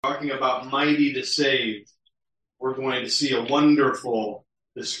Talking about mighty to save. We're going to see a wonderful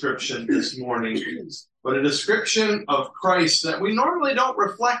description this morning, but a description of Christ that we normally don't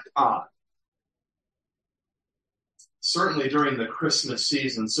reflect on, certainly during the Christmas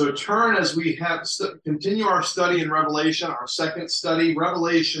season. So turn as we have continue our study in Revelation, our second study,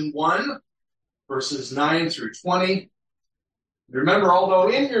 Revelation 1, verses 9 through 20. Remember, although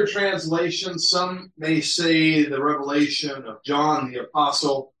in your translation, some may say the revelation of John the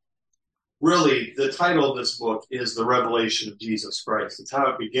Apostle, really, the title of this book is The Revelation of Jesus Christ. It's how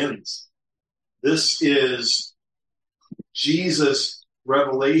it begins. This is Jesus'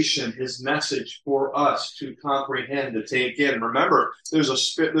 revelation, his message for us to comprehend, to take in. Remember, there's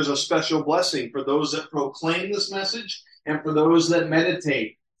a special blessing for those that proclaim this message and for those that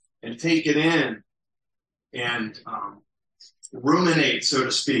meditate and take it in and ruminate, so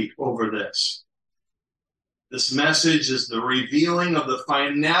to speak, over this. This message is the revealing of the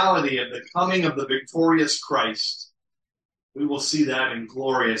finality of the coming of the victorious Christ. We will see that in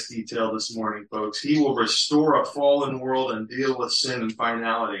glorious detail this morning, folks. He will restore a fallen world and deal with sin and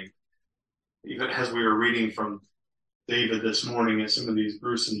finality. Even as we were reading from David this morning and some of these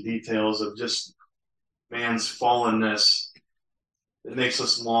gruesome details of just man's fallenness, it makes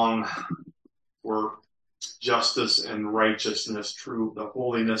us long for justice and righteousness, true, the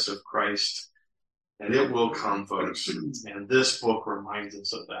holiness of Christ. And it will come, folks. And this book reminds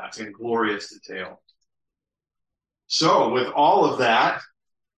us of that in glorious detail. So, with all of that,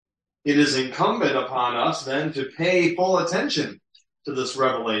 it is incumbent upon us then to pay full attention to this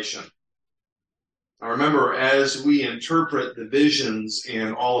revelation. Now, remember, as we interpret the visions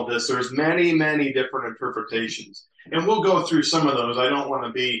and all of this, there's many, many different interpretations. And we'll go through some of those. I don't want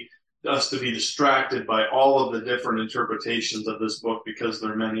us to be distracted by all of the different interpretations of this book because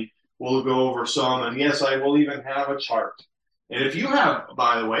there are many. We'll go over some, and yes, I will even have a chart. And if you have,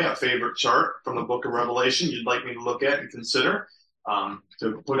 by the way, a favorite chart from the book of Revelation you'd like me to look at and consider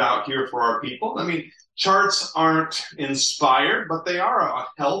to put out here for our people. I mean, charts aren't inspired, but they are a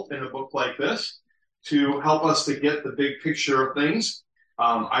help in a book like this to help us to get the big picture of things.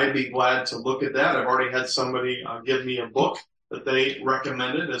 I'd be glad to look at that. I've already had somebody give me a book that they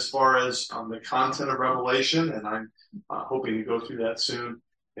recommended as far as the content of Revelation, and I'm hoping to go through that soon.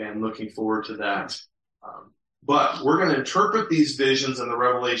 And looking forward to that. But we're going to interpret these visions and the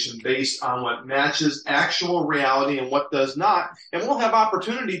revelation based on what matches actual reality and what does not. And we'll have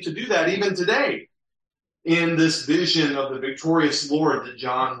opportunity to do that even today in this vision of the victorious Lord that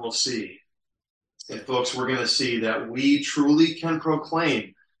John will see. And folks, we're going to see that we truly can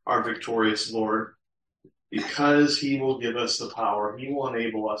proclaim our victorious Lord because he will give us the power. He will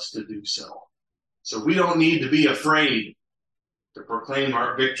enable us to do so. So we don't need to be afraid to proclaim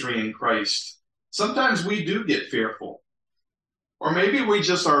our victory in Christ. Sometimes we do get fearful. Or maybe we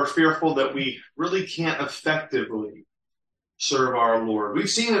just are fearful that we really can't effectively serve our Lord. We've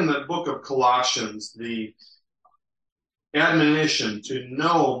seen in the book of Colossians the admonition to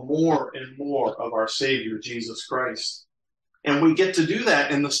know more and more of our Savior, Jesus Christ. And we get to do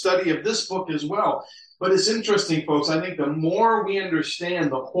that in the study of this book as well. But it's interesting, folks. I think the more we understand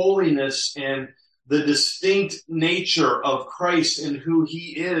the holiness and the distinct nature of Christ and who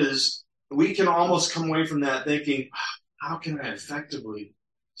he is, we can almost come away from that thinking, how can I effectively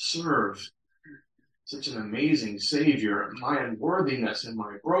serve such an amazing Savior, my unworthiness and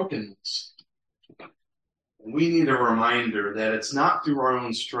my brokenness? And we need a reminder that it's not through our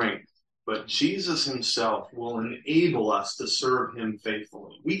own strength, but Jesus himself will enable us to serve him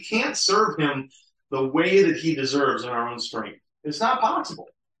faithfully. We can't serve him the way that he deserves in our own strength. It's not possible.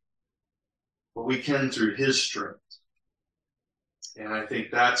 But we can through his strength. And I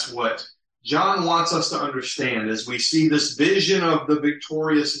think that's what John wants us to understand as we see this vision of the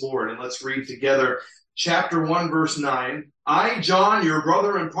victorious Lord. And let's read together chapter 1, verse 9. I, John, your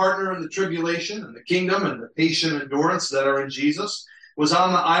brother and partner in the tribulation and the kingdom and the patient endurance that are in Jesus, was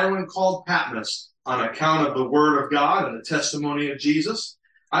on the island called Patmos on account of the word of God and the testimony of Jesus.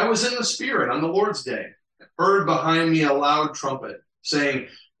 I was in the Spirit on the Lord's day, and heard behind me a loud trumpet, saying,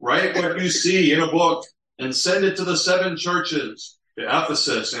 write what you see in a book and send it to the 7 churches, to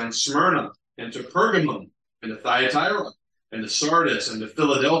Ephesus and Smyrna and to Pergamum and to Thyatira and to Sardis and to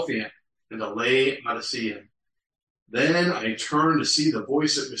Philadelphia and to Laodicea. Then I turned to see the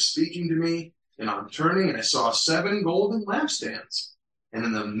voice that was speaking to me, and on turning I saw 7 golden lampstands. And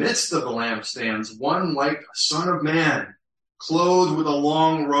in the midst of the lampstands, one like a son of man, clothed with a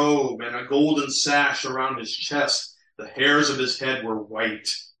long robe and a golden sash around his chest. The hairs of his head were white,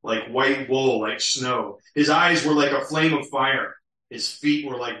 like white wool, like snow. His eyes were like a flame of fire. His feet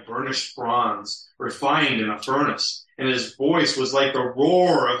were like burnished bronze, refined in a furnace. and his voice was like the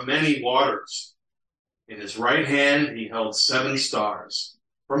roar of many waters. In his right hand he held 7 stars.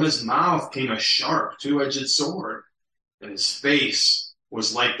 From his mouth came a sharp, 2-edged sword, and his face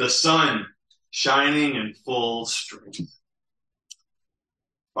was like the sun, shining in full strength.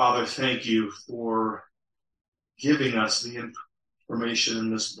 Father, thank you for giving us the information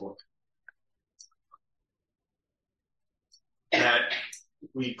in this book that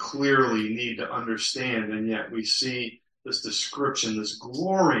we clearly need to understand, and yet we see this description, this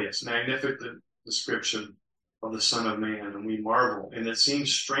glorious, magnificent description of the Son of Man, and we marvel, and it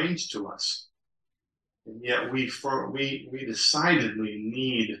seems strange to us. And yet we decidedly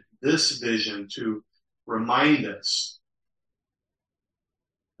need this vision to remind us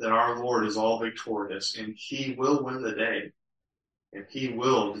that our Lord is all victorious, and he will win the day, and he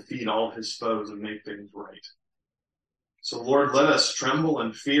will defeat all his foes and make things right. So, Lord, let us tremble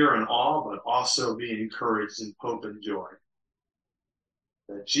in fear and awe, but also be encouraged in hope and joy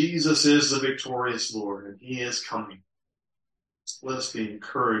that Jesus is the victorious Lord, and he is coming. Let us be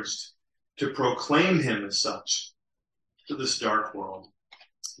encouraged to proclaim him as such to this dark world.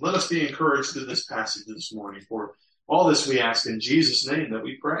 Let us be encouraged through this passage this morning. For all this we ask in Jesus' name that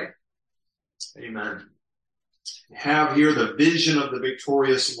we pray. Amen. We have here the vision of the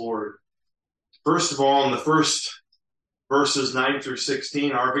victorious Lord. First of all, in the first verses 9 through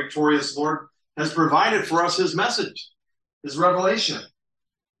 16, our victorious Lord has provided for us his message, his revelation.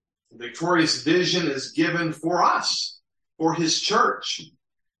 The victorious vision is given for us, for his church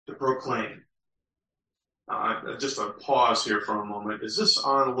to proclaim. Just a pause here for a moment. Is this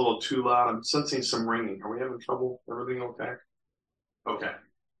on a little too loud? I'm sensing some ringing. Are we having trouble? Everything okay? Okay.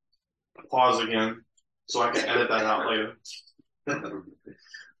 Pause again so I can edit that out later.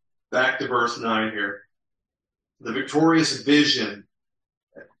 Back to verse 9 here. The victorious vision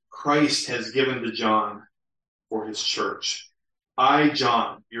that Christ has given to John for his church. I,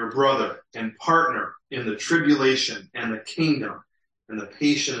 John, your brother and partner in the tribulation and the kingdom and the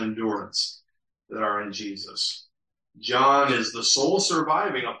patient endurance that are in Jesus. John is the sole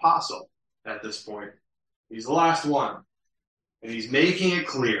surviving apostle at this point. He's the last one. And he's making it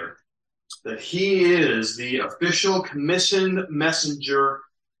clear that he is the official commissioned messenger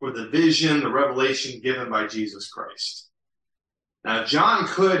for the vision, the revelation given by Jesus Christ. Now, John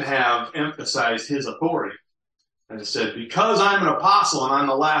could have emphasized his authority and said, because I'm an apostle and I'm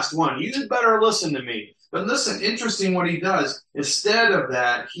the last one, you better listen to me. But listen, interesting what he does. Instead of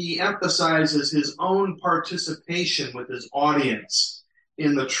that, he emphasizes his own participation with his audience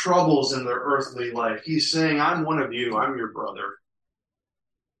in the troubles in their earthly life. He's saying, I'm one of you. I'm your brother.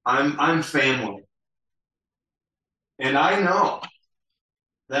 I'm family. And I know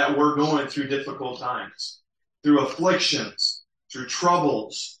that we're going through difficult times, through afflictions, through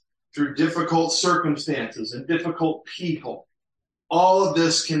troubles, through difficult circumstances and difficult people. All of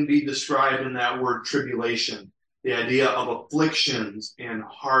this can be described in that word tribulation, the idea of afflictions and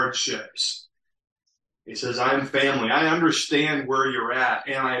hardships. He says, I'm family. I understand where you're at,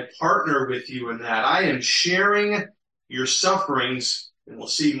 and I partner with you in that. I am sharing your sufferings, and we'll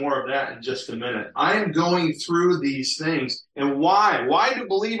see more of that in just a minute. I am going through these things. And why? Why do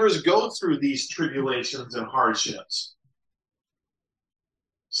believers go through these tribulations and hardships?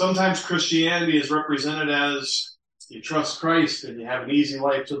 Sometimes Christianity is represented as you trust Christ and you have an easy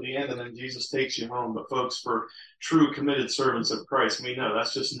life till the end, and then Jesus takes you home. But folks, for true committed servants of Christ, we know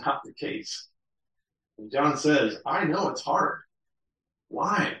that's just not the case. And John says, I know it's hard.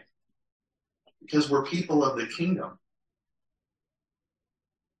 Why? Because we're people of the kingdom.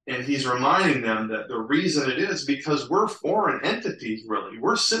 And he's reminding them that the reason it is because we're foreign entities, really.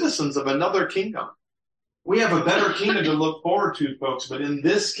 We're citizens of another kingdom. We have a better kingdom to look forward to, folks. But in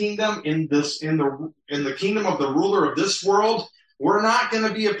this kingdom, in the kingdom of the ruler of this world, we're not going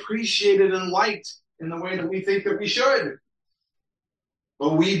to be appreciated and liked in the way that we think that we should.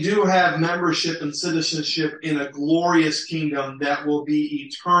 But we do have membership and citizenship in a glorious kingdom that will be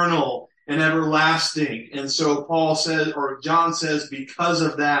eternal and everlasting. And so Paul says, or John says, because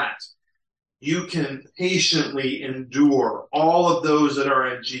of that, you can patiently endure all of those that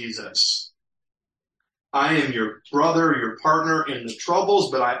are in Jesus. I am your brother, your partner in the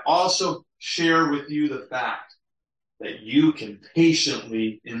troubles, but I also share with you the fact that you can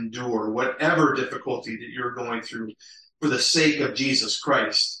patiently endure whatever difficulty that you're going through for the sake of Jesus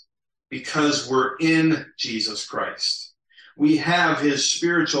Christ, because we're in Jesus Christ. We have his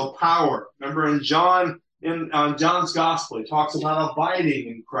spiritual power. Remember in John's gospel, he talks about abiding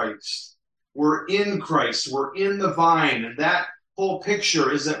in Christ. We're in Christ. We're in the vine, and that whole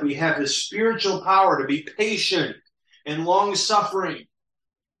picture is that we have his spiritual power to be patient and long-suffering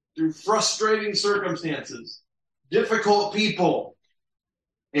through frustrating circumstances, difficult people,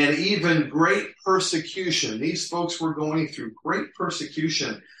 and even great persecution. These folks were going through great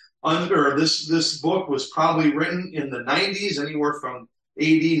persecution. Under this book was probably written in the 90s, anywhere from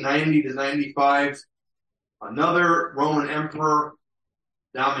AD 90 to 95. Another Roman emperor,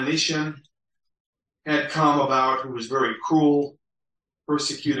 Domitian, had come about, who was very cruel,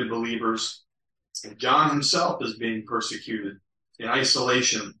 persecuted believers. And John himself is being persecuted in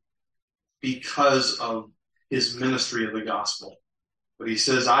isolation because of his ministry of the gospel. But he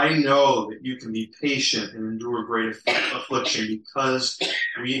says, I know that you can be patient and endure great affliction because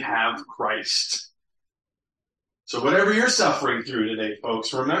we have Christ. So whatever you're suffering through today,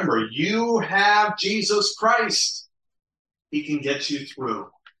 folks, remember, you have Jesus Christ. He can get you through.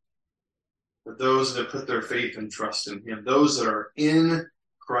 But those that put their faith and trust in him, those that are in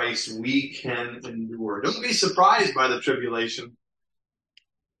Christ, we can endure. Don't be surprised by the tribulation,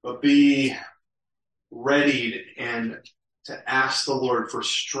 but be ready and to ask the Lord for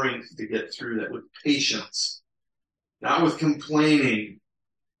strength to get through that with patience, not with complaining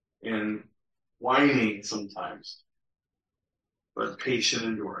and whining sometimes, but patient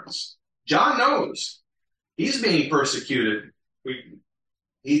endurance. John knows he's being persecuted.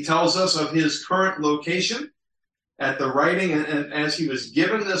 He tells us of his current location at the writing, and as he was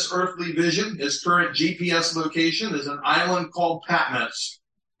given this earthly vision, his current GPS location is an island called Patmos,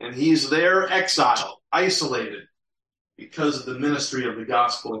 and he's there exiled, isolated, because of the ministry of the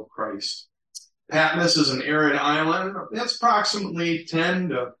gospel of Christ. Patmos is an arid island. It's approximately 5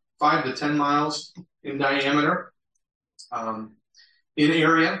 to 10 miles in diameter in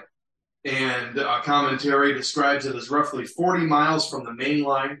area. And a commentary describes it as roughly 40 miles from the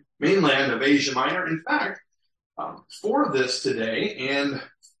mainland of Asia Minor. In fact, for this today, and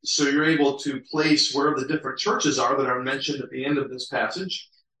so you're able to place where the different churches are that are mentioned at the end of this passage,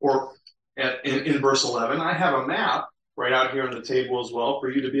 or in verse 11, I have a map right out here on the table as well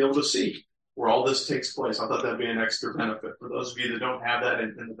for you to be able to see where all this takes place. I thought that'd be an extra benefit. For those of you that don't have that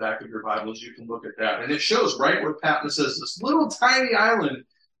in the back of your Bibles, you can look at that. And it shows right where Patmos is, this little tiny island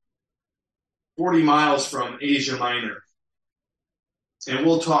 40 miles from Asia Minor. And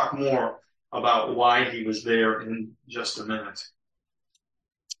we'll talk more about why he was there in just a minute.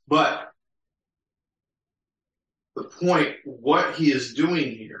 But the point, what he is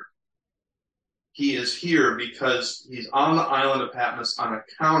doing here, he is here because he's on the island of Patmos on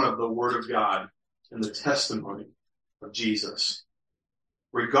account of the word of God and the testimony of Jesus.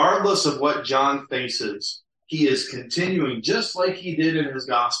 Regardless of what John faces, he is continuing, just like he did in his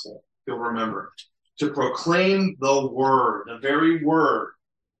gospel, you'll remember, to proclaim the word, the very word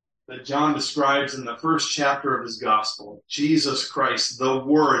that John describes in the first chapter of his gospel. Jesus Christ, the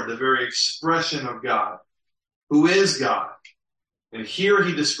word, the very expression of God, who is God. And here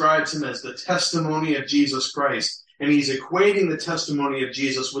he describes him as the testimony of Jesus Christ. And he's equating the testimony of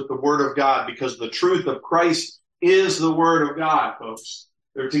Jesus with the word of God, because the truth of Christ is the word of God, folks.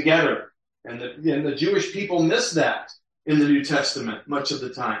 They're together. And the Jewish people miss that in the New Testament much of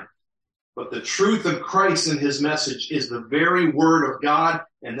the time. But the truth of Christ and his message is the very word of God,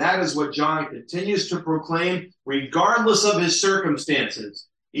 and that is what John continues to proclaim regardless of his circumstances.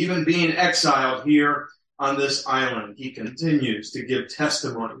 Even being exiled here on this island, he continues to give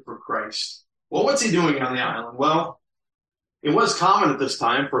testimony for Christ. Well, what's he doing on the island? Well, it was common at this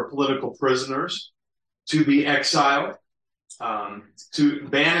time for political prisoners to be exiled, to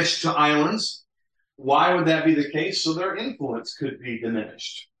banished to islands. Why would that be the case? So their influence could be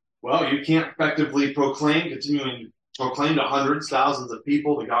diminished. Well, you can't effectively continuing to proclaim to hundreds, thousands of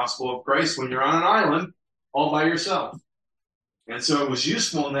people the gospel of Christ when you're on an island all by yourself. And so it was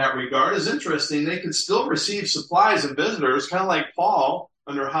useful in that regard. It's interesting, they could still receive supplies and visitors, kind of like Paul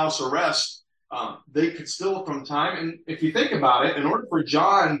under house arrest. They could still from time, and if you think about it, in order for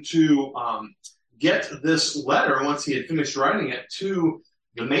John to get this letter, once he had finished writing it, to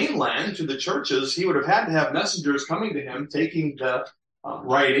the mainland, to the churches, he would have had to have messengers coming to him, taking the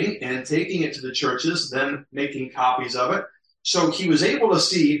writing and taking it to the churches, then making copies of it. So he was able to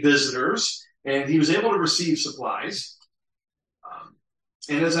see visitors, and he was able to receive supplies.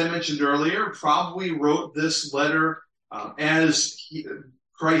 And as I mentioned earlier, probably wrote this letter as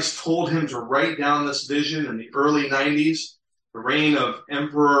Christ told him to write down this vision in the early 90s. The reign of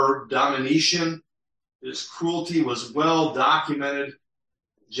Emperor Domitian, his cruelty was well documented.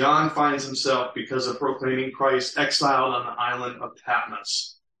 John finds himself, because of proclaiming Christ, exiled on the island of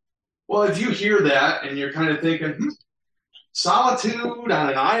Patmos. Well, if you hear that and you're kind of thinking, solitude on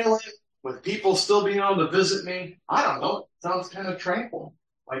an island with people still being able to visit me, I don't know, it sounds kind of tranquil,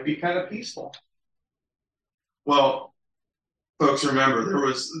 might be kind of peaceful. Well, Folks, remember,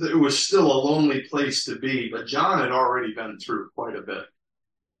 it was still a lonely place to be, but John had already been through quite a bit.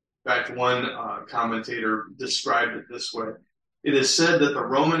 In fact, one commentator described it this way. It is said that the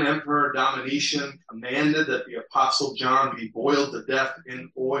Roman Emperor Domitian commanded that the Apostle John be boiled to death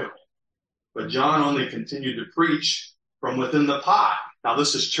in oil. But John only continued to preach from within the pot. Now,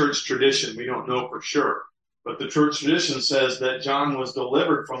 this is church tradition. We don't know for sure. But the church tradition says that John was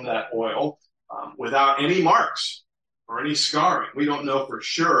delivered from that oil without any marks or any scarring. We don't know for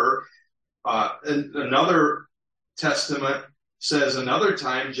sure. And another testament says another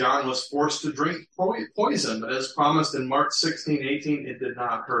time John was forced to drink poison, but as promised in Mark 16:18, it did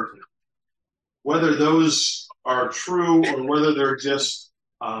not hurt him. Whether those are true or whether they're just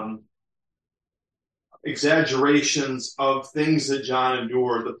exaggerations of things that John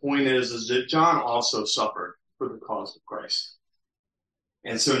endured, the point is that John also suffered for the cause of Christ.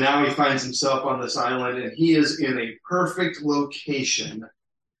 And so now he finds himself on this island, and he is in a perfect location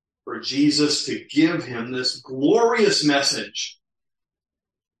for Jesus to give him this glorious message.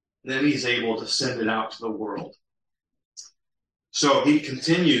 Then he's able to send it out to the world. So he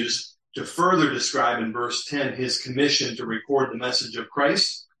continues to further describe in verse 10 his commission to record the message of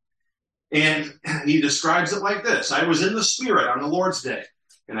Christ. And he describes it like this. I was in the Spirit on the Lord's day,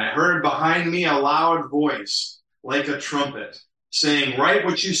 and I heard behind me a loud voice like a trumpet, saying, write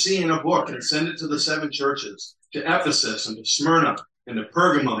what you see in a book and send it to the 7 churches, to Ephesus and to Smyrna and to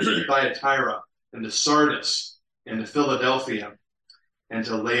Pergamum and to Thyatira and to Sardis and to Philadelphia and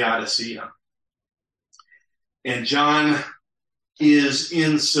to Laodicea. And John is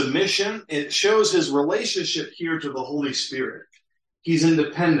in submission. It shows his relationship here to the Holy Spirit. He's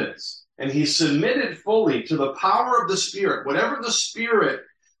independent, and he's submitted fully to the power of the Spirit. Whatever the Spirit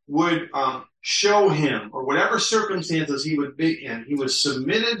would show him, or whatever circumstances he would be in, he was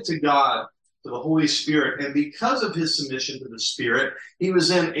submitted to God, to the Holy Spirit. And because of his submission to the Spirit, he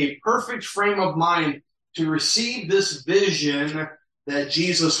was in a perfect frame of mind to receive this vision that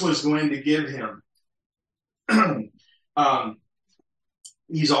Jesus was going to give him.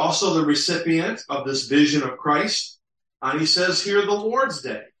 He's also the recipient of this vision of Christ. And he says here, the Lord's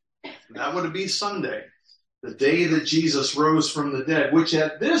Day. And that would be Sunday, the day that Jesus rose from the dead, which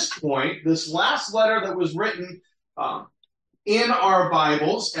at this point, this last letter that was written in our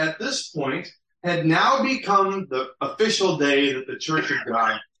Bibles at this point had now become the official day that the Church of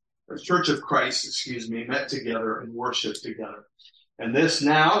God, the Church of Christ, met together and worshiped together. And this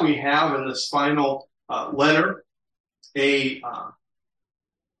now we have in this final letter a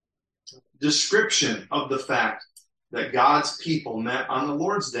description of the fact that God's people met on the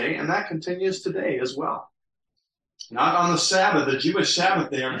Lord's Day, and that continues today as well. Not on the Sabbath, the Jewish Sabbath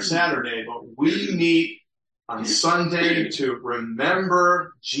day on Saturday, but we meet on Sunday to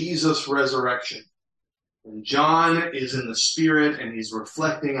remember Jesus' resurrection. And John is in the Spirit, and he's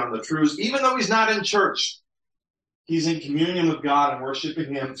reflecting on the truths. Even though he's not in church, he's in communion with God and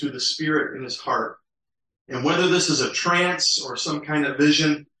worshiping him through the Spirit in his heart. And whether this is a trance or some kind of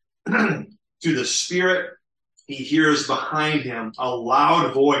vision, through the Spirit, he hears behind him a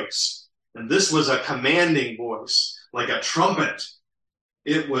loud voice. And this was a commanding voice, like a trumpet.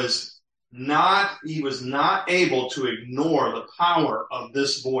 He was not able to ignore the power of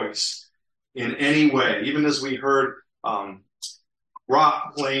this voice in any way, even as we heard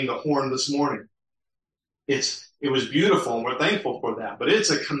Rock playing the horn this morning. It was beautiful, and we're thankful for that. But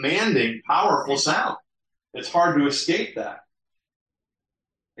it's a commanding, powerful sound. It's hard to escape that.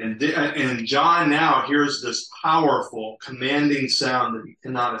 And John now hears this powerful, commanding sound that he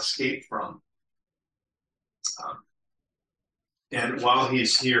cannot escape from. And while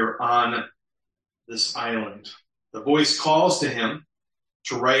he's here on this island, the voice calls to him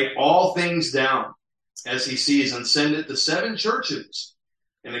to write all things down as he sees and send it to 7 churches.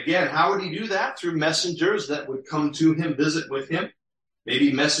 And again, how would he do that? Through messengers that would come to him, visit with him,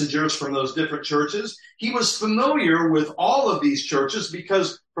 maybe messengers from those different churches. He was familiar with all of these churches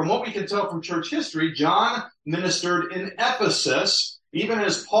because from what we can tell from church history, John ministered in Ephesus, even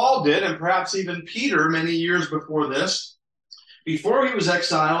as Paul did, and perhaps even Peter many years before this. Before he was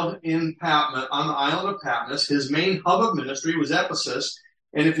exiled in Patmos, on the island of Patmos, his main hub of ministry was Ephesus.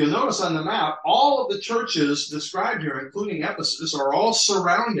 And if you'll notice on the map, all of the churches described here, including Ephesus, are all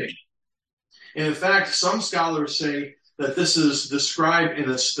surrounding. And in fact, some scholars say that this is described in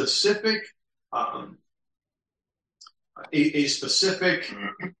a specific specific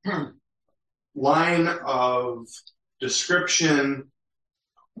line of description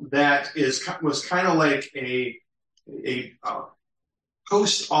that was kind of like a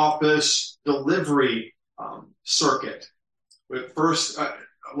post office delivery circuit. With first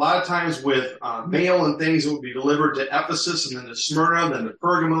a lot of times with mail and things, it would be delivered to Ephesus and then to Smyrna, then to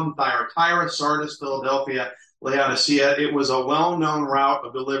Pergamum, Thyatira, Sardis, Philadelphia, Laodicea. It was a well-known route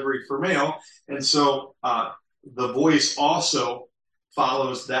of delivery for mail. And so the voice also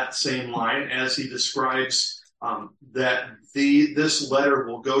follows that same line as he describes that this letter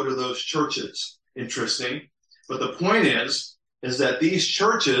will go to those churches. Interesting. But the point is that these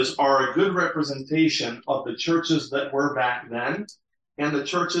churches are a good representation of the churches that were back then and the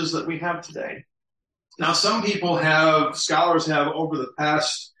churches that we have today. Now, some people scholars have over the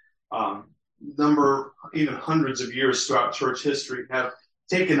past number, even hundreds of years throughout church history, have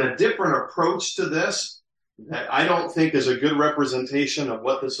taken a different approach to this that I don't think is a good representation of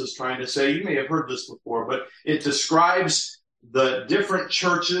what this is trying to say. You may have heard this before, but it describes the different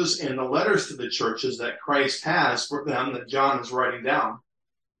churches and the letters to the churches that Christ has for them, that John is writing down,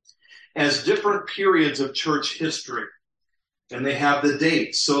 as different periods of church history. And they have the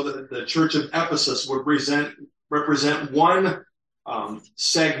dates. So that the church of Ephesus would represent one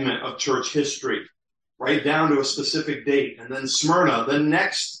segment of church history, right down to a specific date. And then Smyrna, the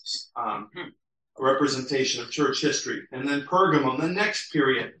next representation of church history. And then Pergamum, the next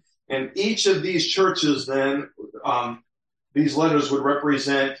period. And each of these churches then, these letters would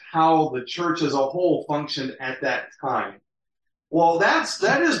represent how the church as a whole functioned at that time. Well,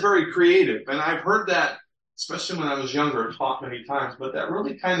 that is very creative. And I've heard that, especially when I was younger, taught many times, but that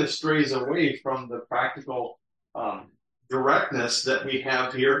really kind of strays away from the practical directness that we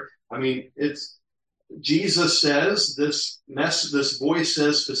have here. I mean, Jesus says, this voice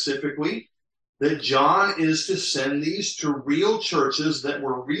says specifically that John is to send these to real churches that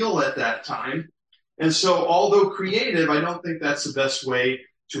were real at that time. And so, although creative, I don't think that's the best way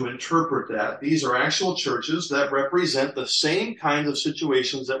to interpret that. These are actual churches that represent the same kinds of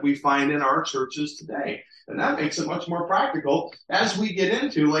situations that we find in our churches today. And that makes it much more practical as we get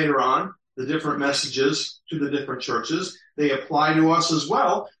into later on the different messages to the different churches. They apply to us as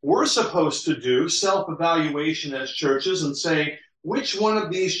well. We're supposed to do self-evaluation as churches and say, which one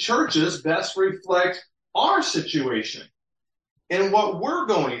of these churches best reflect our situation and what we're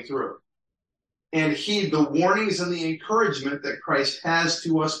going through, and heed the warnings and the encouragement that Christ has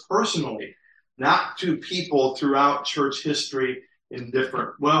to us personally, not to people throughout church history in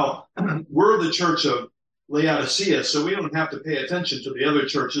different. Well, we're the church of Laodicea, so we don't have to pay attention to the other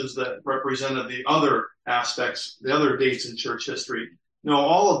churches that represented the other aspects, the other dates in church history. No,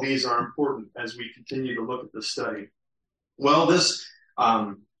 all of these are important as we continue to look at this study. Well, this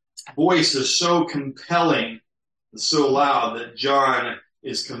voice is so compelling and so loud that John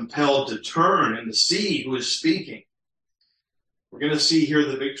is compelled to turn and to see who is speaking. We're going to see here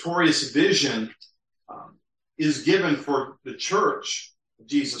the victorious vision is given for the church of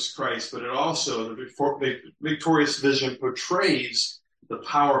Jesus Christ, but it also, the victorious vision portrays the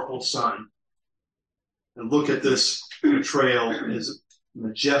powerful Son. And look at this portrayal. It is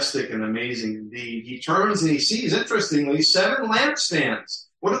majestic and amazing indeed. He turns and he sees, interestingly, 7 lampstands.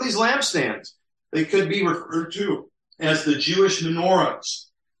 What are these lampstands? They could be referred to as the Jewish menorahs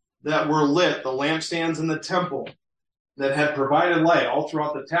that were lit, the lampstands in the temple that had provided light all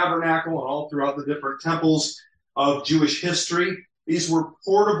throughout the tabernacle and all throughout the different temples of Jewish history. These were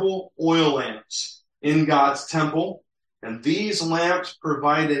portable oil lamps in God's temple, and these lamps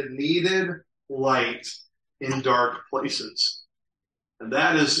provided needed light in dark places. And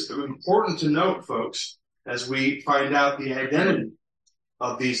that is important to note, folks, as we find out the identity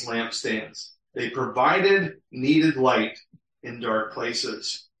of these lampstands. They provided needed light in dark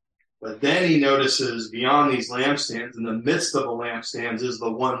places. But then he notices beyond these lampstands, in the midst of the lampstands, is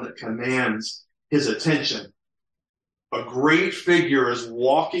the one that commands his attention. A great figure is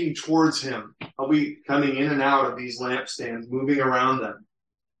walking towards him. He'll be coming in and out of these lampstands, moving around them.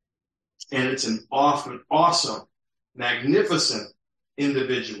 And it's an awesome, magnificent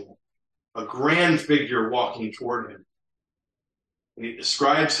individual, a grand figure walking toward him. And he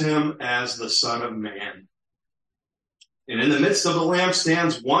describes him as the Son of Man. And in the midst of the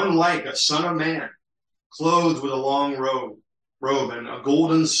lampstands, one like a Son of Man, clothed with a long robe and a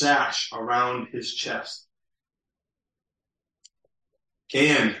golden sash around his chest.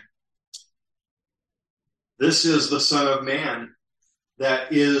 And this is the Son of Man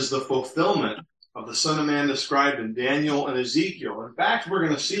that is the fulfillment of the Son of Man described in Daniel and Ezekiel. In fact, we're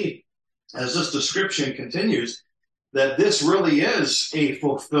going to see, as this description continues, that this really is a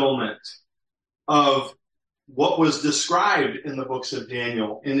fulfillment of what was described in the books of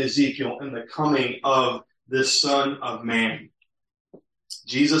Daniel and Ezekiel in the coming of this Son of Man.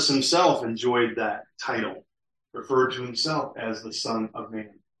 Jesus himself enjoyed that title, referred to himself as the Son of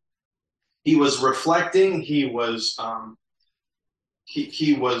Man. He was reflecting, he was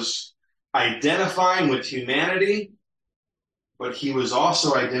He was identifying with humanity, but he was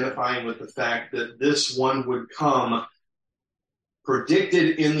also identifying with the fact that this one would come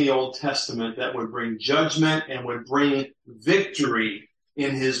predicted in the Old Testament that would bring judgment and would bring victory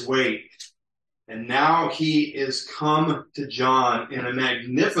in his wake. And now he is come to John in a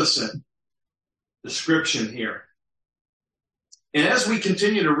magnificent description here. And as we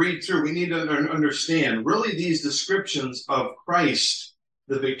continue to read through, we need to understand really these descriptions of Christ,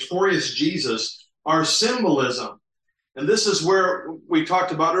 the victorious Jesus, are symbolism. And this is where we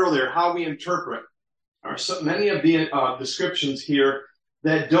talked about earlier, how we interpret. There are so many of the descriptions here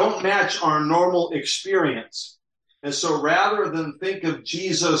that don't match our normal experience. And so rather than think of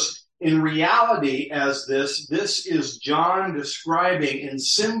Jesus in reality as this is John describing and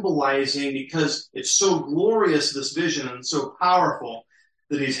symbolizing, because it's so glorious, this vision, and so powerful,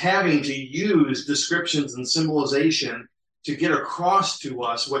 that he's having to use descriptions and symbolization to get across to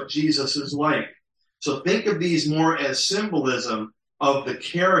us what Jesus is like. So think of these more as symbolism of the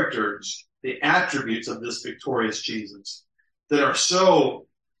characters, the attributes of this victorious Jesus that are so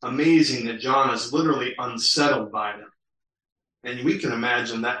amazing that John is literally unsettled by them. And we can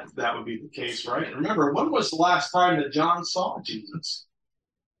imagine that would be the case, right? Remember, when was the last time that John saw Jesus?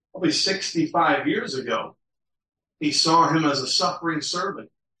 Probably 65 years ago. He saw him as a suffering servant.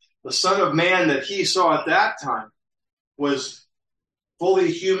 The Son of Man that he saw at that time was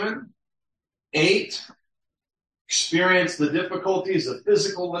fully human, ate, experienced the difficulties, the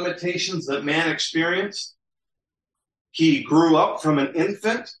physical limitations that man experienced. He grew up from an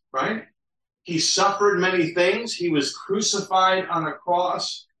infant, right? He suffered many things. He was crucified on a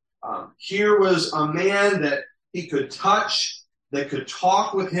cross. Here was a man that he could touch, that could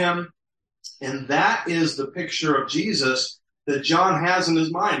talk with him. And that is the picture of Jesus that John has in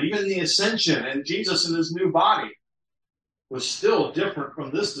his mind. Even the ascension and Jesus in his new body was still different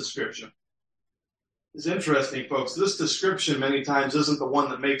from this description. It's interesting, folks. This description many times isn't the one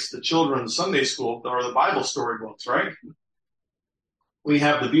that makes the children's Sunday school or the Bible storybooks, right? We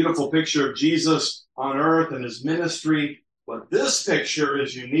have the beautiful picture of Jesus on earth and his ministry, but this picture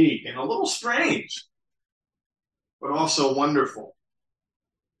is unique and a little strange, but also wonderful.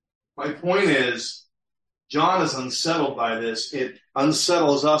 My point is, John is unsettled by this. It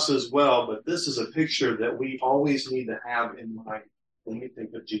unsettles us as well, but this is a picture that we always need to have in mind when we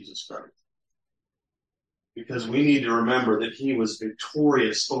think of Jesus Christ. Because we need to remember that he was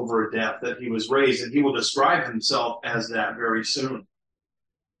victorious over death, that he was raised, and he will describe himself as that very soon.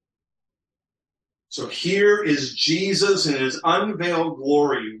 So here is Jesus in his unveiled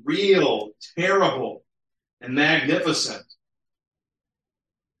glory, real, terrible, and magnificent.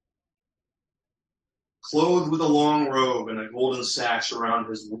 Clothed with a long robe and a golden sash around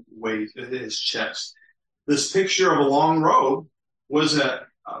his waist, his chest. This picture of a long robe was a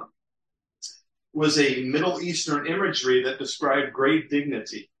Middle Eastern imagery that described great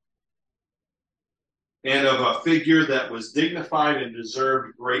dignity and of a figure that was dignified and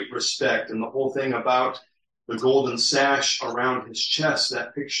deserved great respect. And the whole thing about the golden sash around his chest,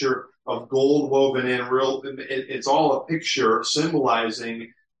 that picture of gold woven in, it's all a picture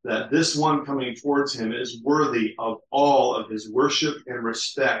symbolizing that this one coming towards him is worthy of all of his worship and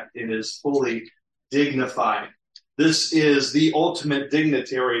respect. It is fully dignified. This is the ultimate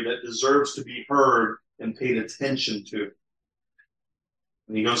dignitary that deserves to be heard and paid attention to.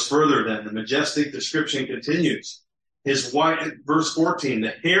 And he goes further then. The majestic description continues. His white, verse 14,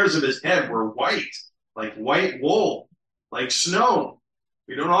 the hairs of his head were white, like white wool, like snow.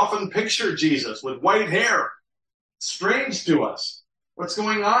 We don't often picture Jesus with white hair. It's strange to us. What's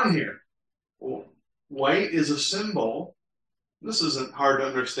going on here? Well, white is a symbol, this isn't hard to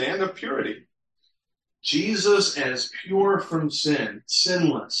understand, of purity. Jesus as pure from sin,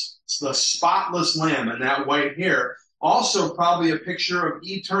 sinless. It's the spotless lamb, and that white hair, also probably a picture of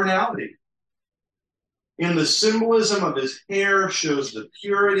eternality. And the symbolism of his hair shows the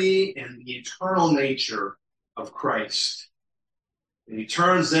purity and the eternal nature of Christ. And he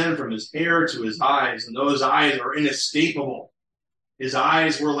turns then from his hair to his eyes, and those eyes are inescapable. His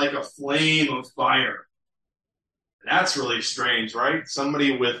eyes were like a flame of fire. And that's really strange, right?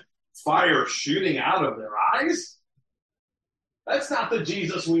 Somebody with fire shooting out of their eyes? That's not the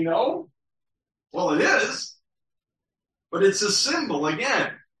Jesus we know. Well, it is. But it's a symbol,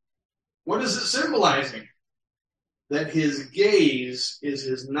 again. What is it symbolizing? That his gaze is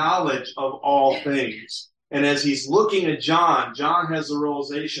his knowledge of all things. And as he's looking at John, John has the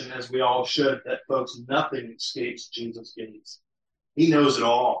realization, as we all should, that, folks, nothing escapes Jesus' gaze. He knows it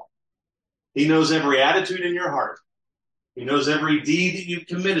all. He knows every attitude in your heart. He knows every deed that you've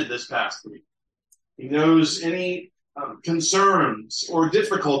committed this past week. He knows any concerns or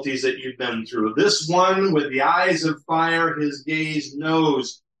difficulties that you've been through. This one with the eyes of fire, his gaze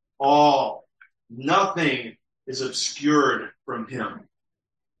knows all. Nothing is obscured from him.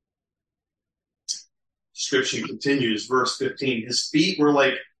 Description continues, verse 15. His feet were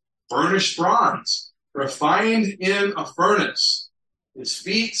like burnished bronze, refined in a furnace. His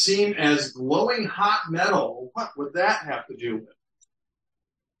feet seem as glowing hot metal. What would that have to do with?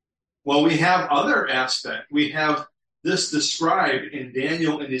 Well, we have other aspect. We have this described in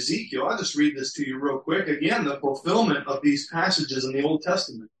Daniel and Ezekiel. I'll just read this to you real quick. Again, the fulfillment of these passages in the Old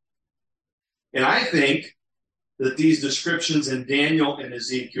Testament. And I think that these descriptions in Daniel and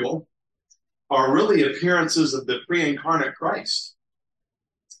Ezekiel are really appearances of the pre-incarnate Christ.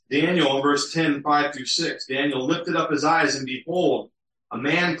 Daniel, in verse 10, 5-6, Daniel lifted up his eyes, and behold, a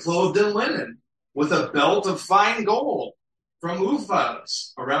man clothed in linen, with a belt of fine gold from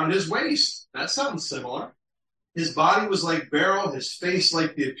Uphaz around his waist. That sounds similar. His body was like beryl, his face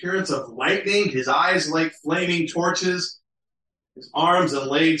like the appearance of lightning, his eyes like flaming torches, his arms and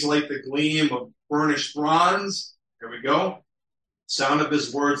legs like the gleam of burnished bronze. Here we go. Sound of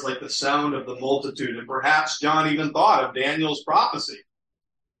his words like the sound of the multitude. And perhaps John even thought of Daniel's prophecy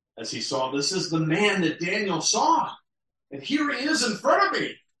as he saw, this is the man that Daniel saw. And here he is in front of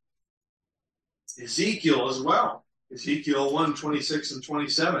me. Ezekiel as well. Ezekiel 1, 26 and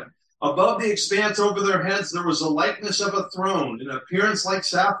 27. Above the expanse over their heads there was a likeness of a throne, an appearance like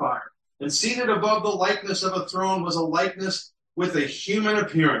sapphire. And seated above the likeness of a throne was a likeness with a human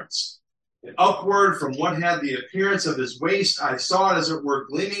appearance. And upward from what had the appearance of his waist, I saw it as it were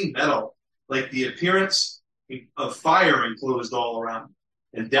gleaming metal, like the appearance of fire enclosed all around.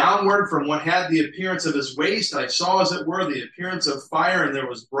 And downward from what had the appearance of his waist, I saw as it were the appearance of fire, and there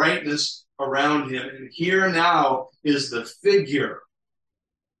was brightness around him. And here now is the figure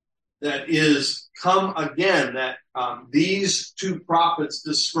that is come again, that these two prophets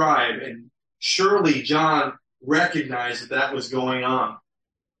describe. And surely John recognized that that was going on.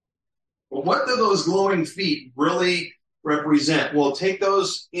 Well, what do those glowing feet really represent? Well, take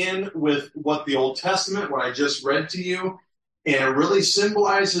those in with what the Old Testament, what I just read to you, and it really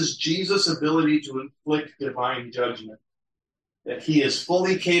symbolizes Jesus' ability to inflict divine judgment. That he is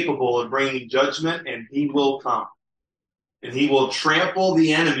fully capable of bringing judgment, and he will come. And he will trample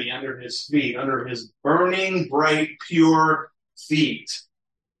the enemy under his feet, under his burning, bright, pure feet.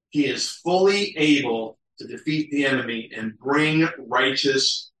 He is fully able to defeat the enemy and bring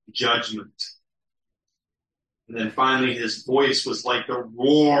righteous judgment. And then finally, his voice was like the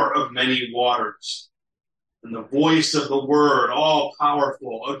roar of many waters. And the voice of the word, all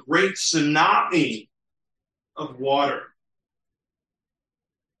powerful, a great tsunami of water.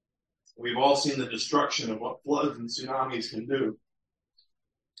 We've all seen the destruction of what floods and tsunamis can do.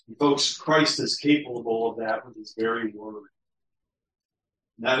 And folks, Christ is capable of that with his very word.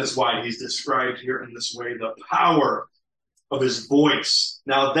 And that is why he's described here in this way, the power of his voice.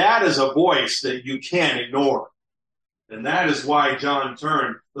 Now that is a voice that you can't ignore. And that is why John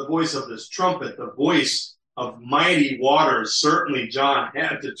turned the voice of this trumpet, the voice of mighty waters. Certainly John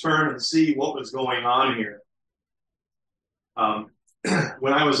had to turn and see what was going on here.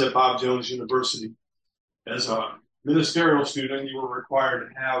 When I was at Bob Jones University, as a ministerial student, you were required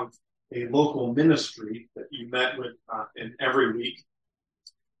to have a local ministry that you met with in every week.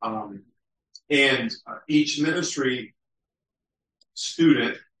 And each ministry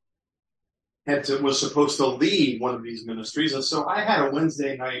student was supposed to lead one of these ministries. And so I had a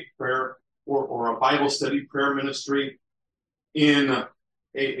Wednesday night prayer or a Bible study prayer ministry in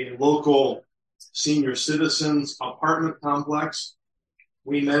a local senior citizens apartment complex.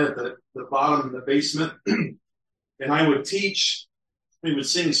 We met at the bottom of the basement, and I would teach. We would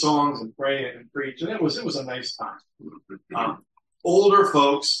sing songs and pray and preach, and it was a nice time. Older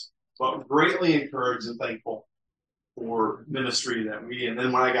folks, but greatly encouraged and thankful for ministry that we. And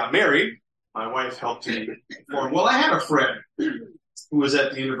then when I got married, my wife helped me perform. Well, I had a friend who was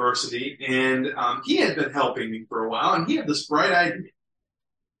at the university, and he had been helping me for a while, and he had this bright idea.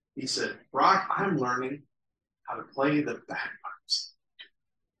 He said, "Brock, I'm learning how to play the bagpipes."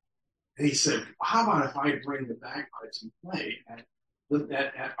 And he said, "How about if I bring the bagpipes and play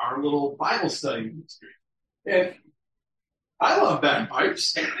at our little Bible study ministry?" And I love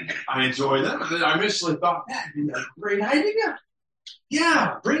bagpipes. I enjoy them. And then I initially thought, that'd be a great idea.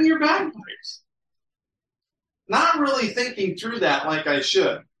 Yeah, bring your bagpipes. Not really thinking through that like I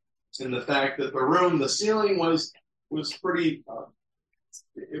should. And the fact that the ceiling was pretty,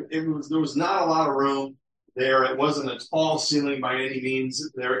 there was not a lot of room there. It wasn't a tall ceiling by any means.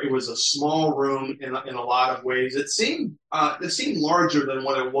 It was a small room in a lot of ways. It seemed larger than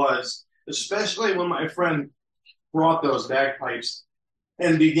what it was, especially when my friend brought those bagpipes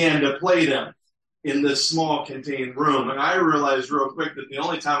and began to play them in this small contained room. And I realized real quick that the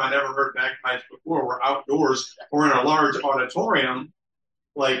only time I'd ever heard bagpipes before were outdoors or in a large auditorium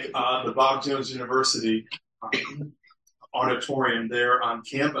like the Bob Jones University auditorium there on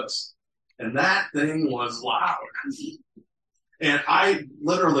campus. And that thing was loud. And I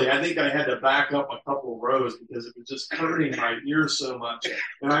think I had to back up a couple rows because it was just hurting my ears so much.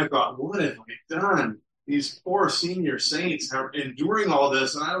 And I thought, what have I done? These poor senior saints are enduring all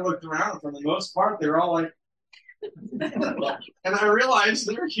this. And I looked around, for the most part, they're all like, and I realized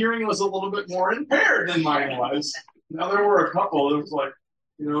their hearing was a little bit more impaired than mine was. Now, there were a couple that was like,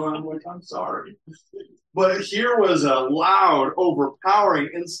 and I'm like, I'm sorry. But here was a loud, overpowering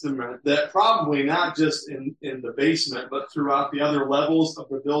instrument that probably not just in the basement, but throughout the other levels of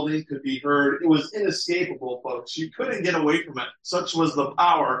the building could be heard. It was inescapable, folks. You couldn't get away from it. Such was the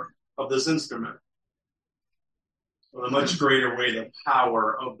power of this instrument. In a much greater way, the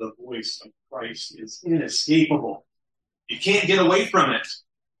power of the voice of Christ is inescapable. You can't get away from it.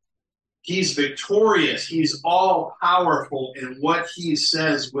 He's victorious. He's all powerful, and what he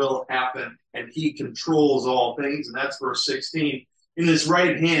says will happen, and he controls all things. And that's verse 16. In his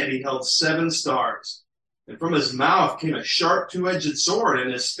right hand, he held 7 stars, and from his mouth came a sharp 2-edged sword,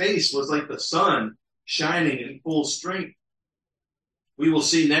 and his face was like the sun shining in full strength. We will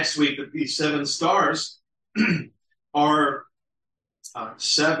see next week that these 7 stars are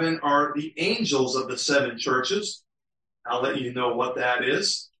the angels of the 7 churches. I'll let you know what that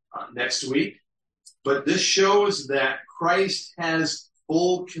is next week. But this shows that Christ has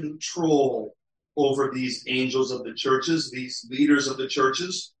full control over these angels of the churches, these leaders of the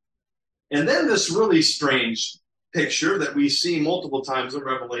churches. And then this really strange picture that we see multiple times in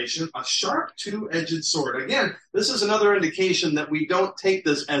Revelation, a sharp 2-edged sword. Again, this is another indication that we don't take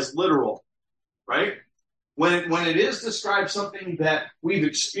this as literal, right? When it is described something that we've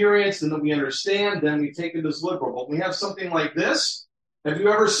experienced and that we understand, then we take it as literal. But we have something like this. Have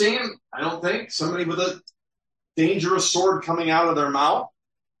you ever seen, I don't think, somebody with a dangerous sword coming out of their mouth?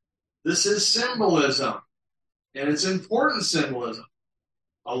 This is symbolism, and it's important symbolism.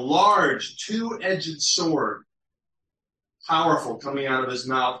 A large 2-edged sword, powerful, coming out of his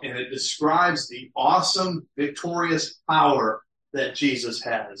mouth, and it describes the awesome, victorious power that Jesus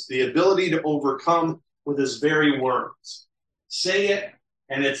has, the ability to overcome with his very words. Say it,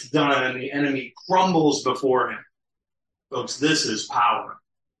 and it's done, and the enemy crumbles before him. Folks, this is power.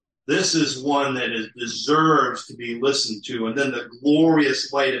 This is one that deserves to be listened to. And then the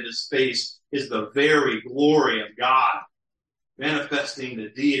glorious light of his face is the very glory of God, manifesting the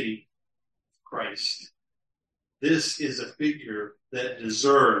deity of Christ. This is a figure that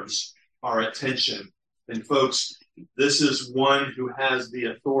deserves our attention. And folks, this is one who has the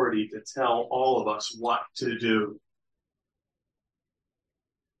authority to tell all of us what to do.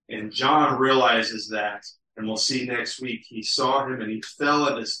 And John realizes that. And we'll see next week, he saw him and he fell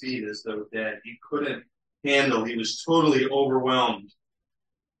at his feet as though dead. He couldn't handle, he was totally overwhelmed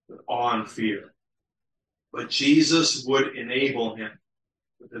with awe and fear. But Jesus would enable him,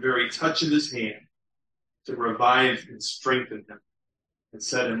 with the very touch of his hand, to revive and strengthen him and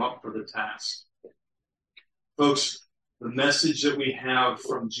set him up for the task. Folks, the message that we have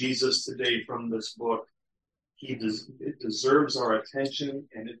from Jesus today from this book, it deserves our attention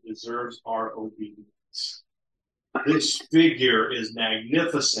and it deserves our obedience. This figure is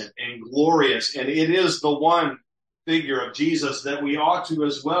magnificent and glorious, and it is the one figure of Jesus that we ought to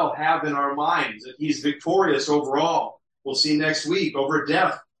as well have in our minds, that he's victorious over all. We'll see next week over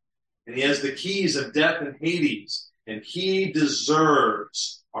death, and he has the keys of death and Hades, and he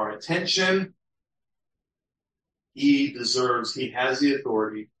deserves our attention. He has the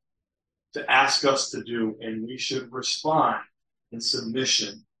authority to ask us to do, and we should respond in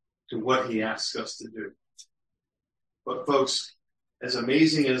submission to what he asks us to do. But folks, as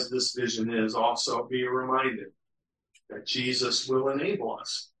amazing as this vision is, also be reminded that Jesus will enable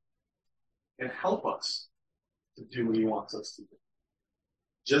us and help us to do what he wants us to do,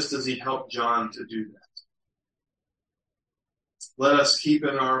 just as he helped John to do that. Let us keep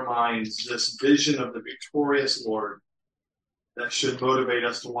in our minds this vision of the victorious Lord that should motivate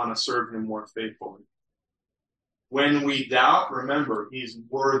us to want to serve him more faithfully. When we doubt, remember, he's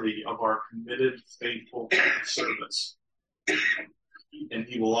worthy of our committed, faithful service. And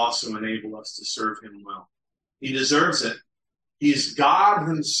he will also enable us to serve him well. He deserves it. He's God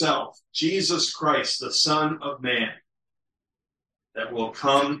himself, Jesus Christ, the Son of Man, that will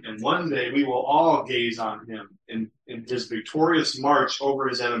come, and one day we will all gaze on him in his victorious march over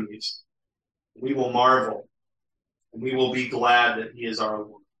his enemies. We will marvel, and we will be glad that he is our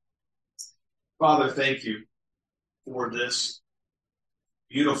Lord. Father, thank you for this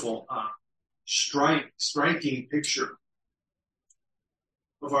beautiful, striking picture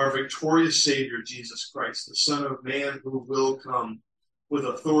of our victorious Savior, Jesus Christ, the Son of Man who will come with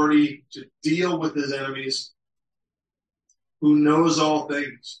authority to deal with his enemies, who knows all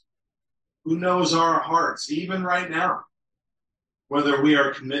things, who knows our hearts, even right now, whether we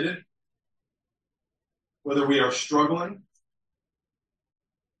are committed, whether we are struggling,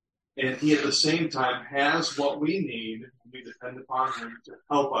 and he at the same time has what we need, and we depend upon him to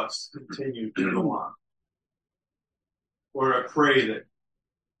help us continue to go on. Lord, I pray that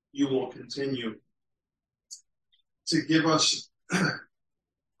you will continue to give us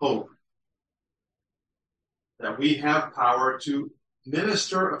hope, that we have power to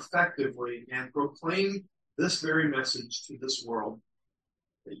minister effectively and proclaim this very message to this world,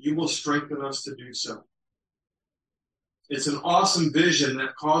 that you will strengthen us to do so. It's an awesome vision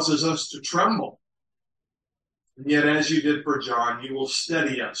that causes us to tremble. And yet, as you did for John, you will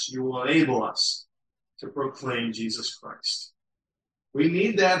steady us. You will enable us to proclaim Jesus Christ. We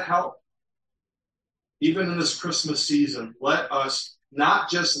need that help. Even in this Christmas season, let us not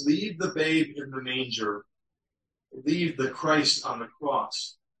just leave the babe in the manger, leave the Christ on the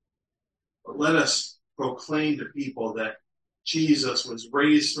cross, but let us proclaim to people that Jesus was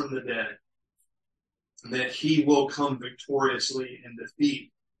raised from the dead, and that he will come victoriously and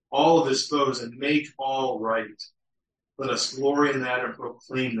defeat all of his foes and make all right. Let us glory in that and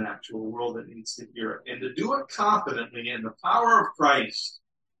proclaim that to a world that needs to hear it, and to do it confidently in the power of Christ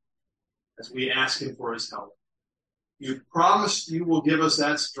as we ask him for his help. You've promised you will give us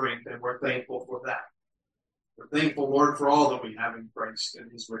that strength, and we're thankful for that. We're thankful, Lord, for all that we have in Christ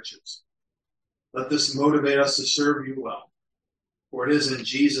and his riches. Let this motivate us to serve you well. For it is in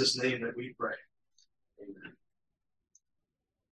Jesus' name that we pray.